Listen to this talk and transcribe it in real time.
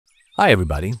Hi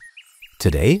everybody!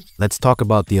 Today, let's talk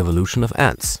about the evolution of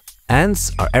ants.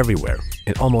 Ants are everywhere,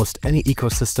 in almost any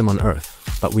ecosystem on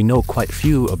Earth, but we know quite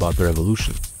few about their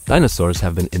evolution. Dinosaurs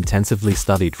have been intensively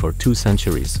studied for 2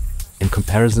 centuries. In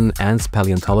comparison, ants'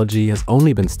 paleontology has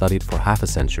only been studied for half a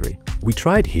century. We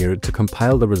tried here to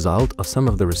compile the result of some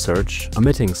of the research,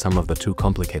 omitting some of the too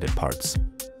complicated parts.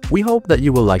 We hope that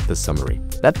you will like this summary.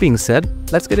 That being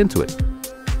said, let's get into it.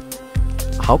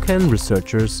 How can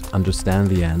researchers understand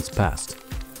the ants' past?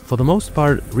 For the most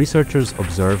part, researchers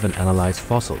observe and analyze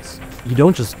fossils. You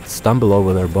don't just stumble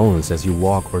over their bones as you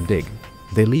walk or dig.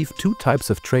 They leave 2 types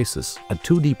of traces, a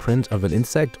 2D print of an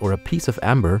insect or a piece of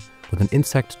amber with an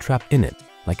insect trapped in it,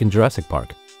 like in Jurassic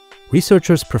Park.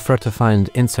 Researchers prefer to find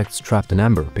insects trapped in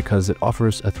amber because it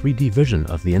offers a 3D vision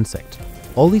of the insect.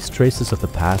 All these traces of the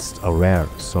past are rare,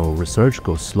 so research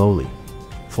goes slowly.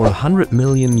 For 100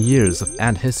 million years of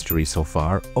ant history so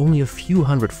far, only a few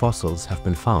hundred fossils have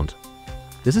been found.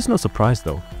 This is no surprise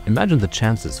though. Imagine the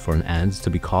chances for an ant to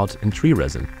be caught in tree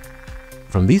resin.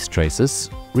 From these traces,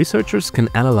 researchers can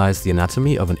analyze the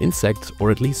anatomy of an insect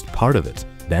or at least part of it.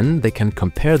 Then they can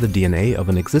compare the DNA of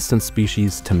an existent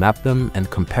species to map them and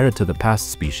compare it to the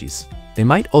past species. They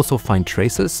might also find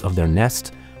traces of their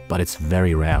nest, but it's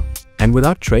very rare. And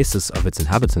without traces of its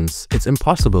inhabitants, it's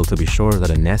impossible to be sure that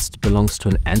a nest belongs to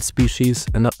an ant species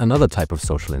and not another type of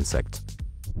social insect.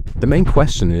 The main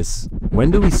question is, when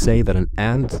do we say that an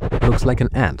ant looks like an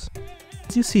ant?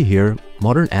 As you see here,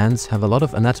 modern ants have a lot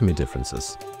of anatomy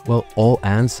differences. Well, all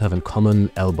ants have in common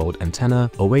elbowed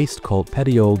antennae, a waist called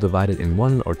petiole divided in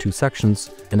 1 or 2 sections,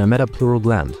 and a metapleural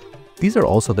gland. These are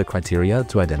also the criteria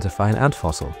to identify an ant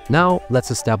fossil. Now,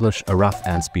 let's establish a rough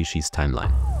ant species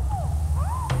timeline.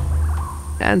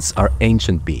 Ants are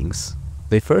ancient beings.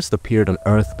 They first appeared on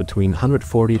Earth between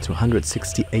 140 to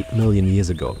 168 million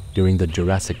years ago, during the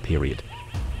Jurassic period,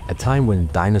 a time when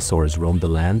dinosaurs roamed the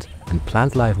land and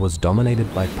plant life was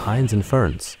dominated by pines and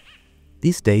ferns.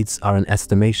 These dates are an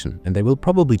estimation, and they will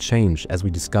probably change as we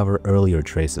discover earlier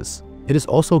traces. It is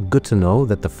also good to know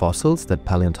that the fossils that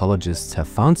paleontologists have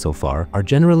found so far are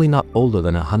generally not older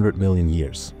than 100 million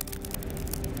years.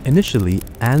 Initially,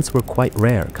 ants were quite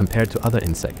rare compared to other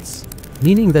insects,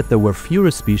 meaning that there were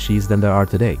fewer species than there are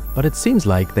today, but it seems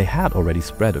like they had already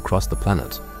spread across the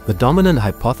planet. The dominant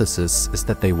hypothesis is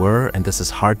that they were, and this is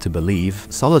hard to believe,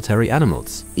 solitary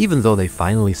animals. Even though they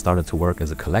finally started to work as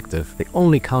a collective, they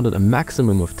only counted a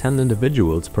maximum of 10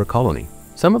 individuals per colony.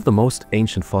 Some of the most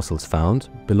ancient fossils found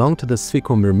belong to the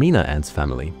Sphecomyrma ants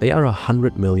family. They are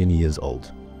 100 million years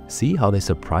old. See how they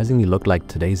surprisingly look like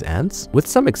today's ants? With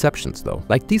some exceptions though,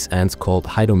 like these ants called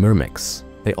hydomyrmex.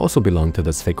 They also belong to the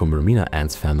Sphecomyrma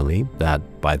ants family that,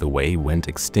 by the way, went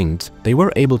extinct. They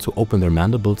were able to open their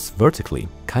mandibles vertically,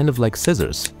 kind of like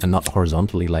scissors, and not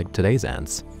horizontally like today's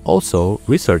ants. Also,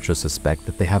 researchers suspect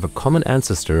that they have a common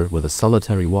ancestor with a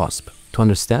solitary wasp. To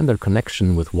understand their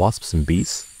connection with wasps and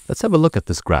bees, let's have a look at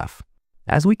this graph.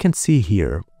 As we can see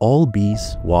here, all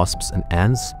bees, wasps, and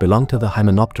ants belong to the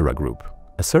Hymenoptera group,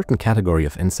 a certain category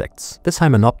of insects. This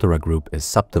Hymenoptera group is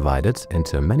subdivided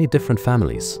into many different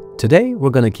families. Today, we're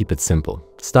going to keep it simple,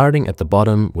 starting at the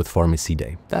bottom with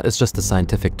Formicidae. That is just a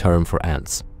scientific term for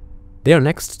ants. They are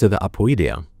next to the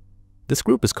Apoidea. This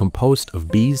group is composed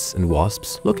of bees and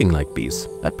wasps looking like bees.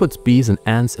 That puts bees and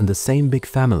ants in the same big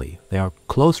family. They are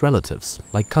close relatives,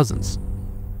 like cousins.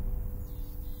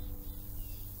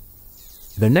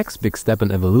 Their next big step in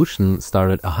evolution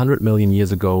started 100 million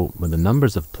years ago when the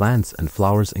numbers of plants and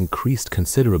flowers increased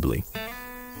considerably.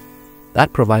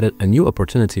 That provided a new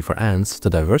opportunity for ants to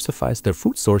diversify their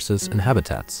food sources and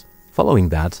habitats. Following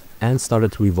that, ants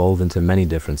started to evolve into many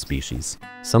different species.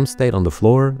 Some stayed on the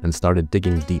floor and started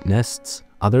digging deep nests.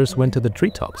 Others went to the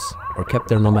treetops or kept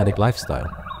their nomadic lifestyle.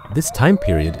 This time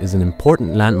period is an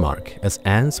important landmark as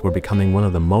ants were becoming one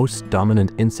of the most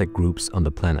dominant insect groups on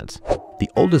the planet. The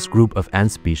oldest group of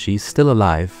ant species still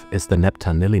alive is the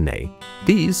Neptanillinae.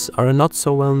 These are a not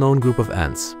so well-known group of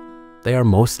ants. They are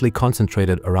mostly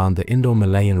concentrated around the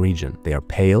Indo-Malayan region. They are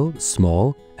pale,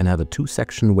 small, and have a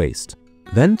 2-section waist.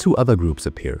 Then 2 other groups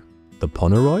appear. The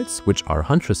Poneroids, which are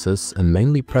huntresses and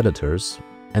mainly predators,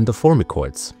 and the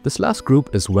Formicoids. This last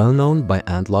group is well known by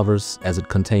ant lovers as it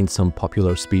contains some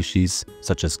popular species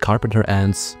such as carpenter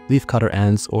ants, leafcutter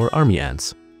ants, or army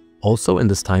ants. Also in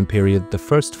this time period, the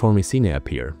first Formicinae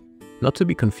appear, not to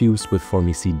be confused with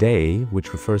Formicidae,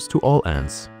 which refers to all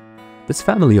ants. This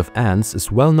family of ants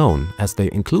is well known as they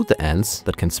include the ants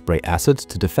that can spray acid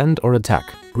to defend or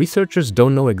attack. Researchers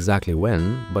don't know exactly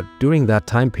when, but during that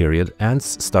time period,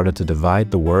 ants started to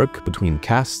divide the work between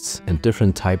castes and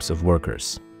different types of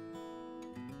workers.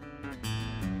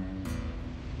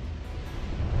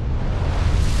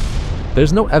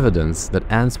 There's no evidence that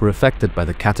ants were affected by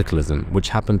the cataclysm which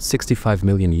happened 65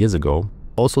 million years ago,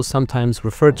 also sometimes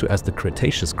referred to as the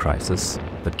Cretaceous Crisis,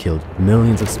 that killed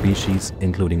millions of species,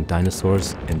 including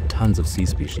dinosaurs and tons of sea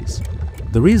species.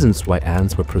 The reasons why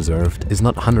ants were preserved is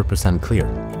not 100% clear.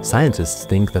 Scientists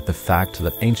think that the fact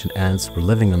that ancient ants were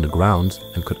living underground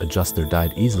and could adjust their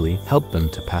diet easily helped them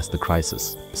to pass the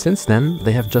crisis. Since then,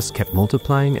 they have just kept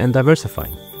multiplying and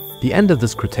diversifying. The end of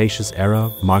this Cretaceous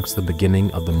era marks the beginning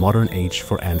of the modern age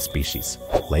for ant species.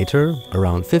 Later,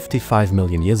 around 55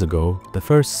 million years ago, the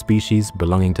first species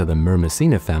belonging to the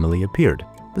Myrmecinae family appeared.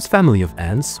 This family of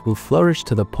ants will flourish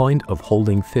to the point of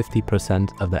holding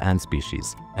 50% of the ant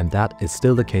species, and that is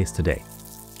still the case today.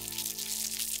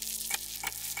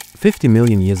 50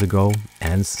 million years ago,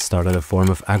 ants started a form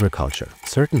of agriculture.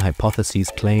 Certain hypotheses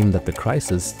claim that the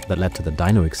crisis that led to the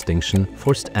dino extinction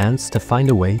forced ants to find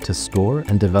a way to store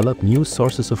and develop new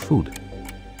sources of food.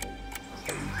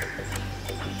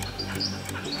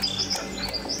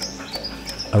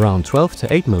 Around 12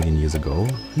 to 8 million years ago,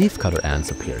 leafcutter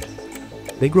ants appeared.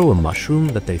 They grow a mushroom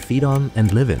that they feed on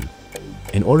and live in.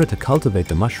 In order to cultivate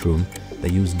the mushroom, they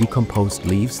use decomposed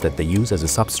leaves that they use as a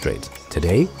substrate.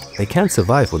 Today, they can't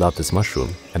survive without this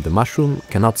mushroom, and the mushroom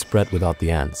cannot spread without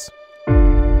the ants.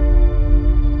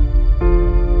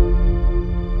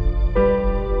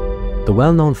 The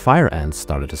well-known fire ants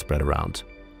started to spread around.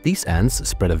 These ants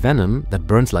spread a venom that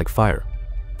burns like fire.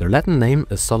 Their Latin name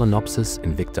is Solenopsis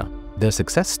invicta. Their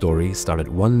success story started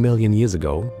 1 million years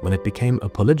ago when it became a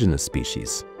polygynous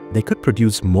species. They could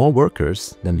produce more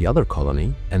workers than the other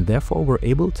colony and therefore were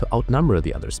able to outnumber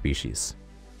the other species.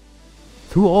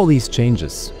 Through all these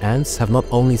changes, ants have not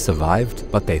only survived,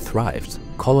 but they thrived,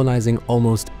 colonizing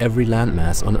almost every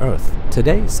landmass on Earth.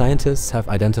 Today, scientists have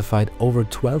identified over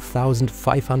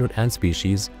 12,500 ant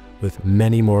species, with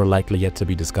many more likely yet to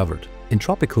be discovered. In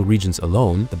tropical regions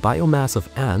alone, the biomass of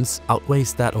ants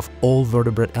outweighs that of all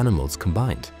vertebrate animals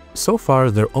combined. So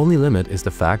far, their only limit is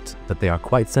the fact that they are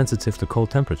quite sensitive to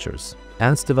cold temperatures.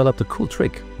 Ants developed a cool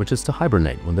trick, which is to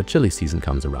hibernate when the chilly season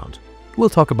comes around. We'll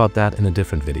talk about that in a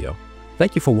different video.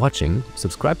 Thank you for watching,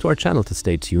 subscribe to our channel to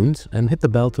stay tuned, and hit the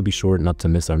bell to be sure not to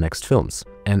miss our next films.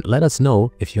 And let us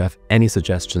know if you have any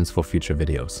suggestions for future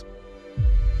videos.